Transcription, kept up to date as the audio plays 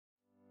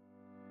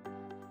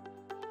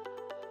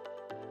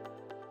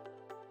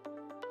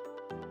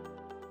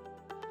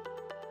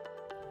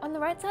On the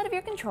right side of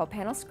your control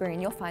panel screen,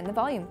 you'll find the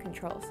volume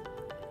controls.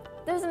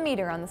 There's a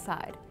meter on the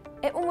side.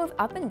 It will move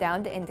up and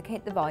down to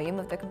indicate the volume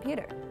of the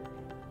computer.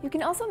 You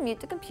can also mute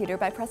the computer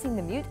by pressing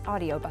the Mute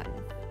Audio button.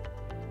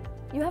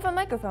 You have a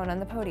microphone on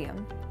the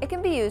podium. It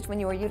can be used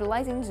when you are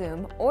utilizing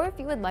Zoom or if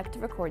you would like to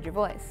record your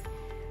voice.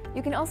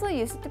 You can also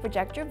use it to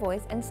project your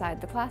voice inside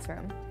the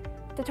classroom.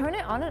 To turn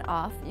it on and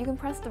off, you can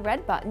press the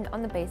red button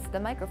on the base of the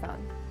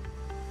microphone.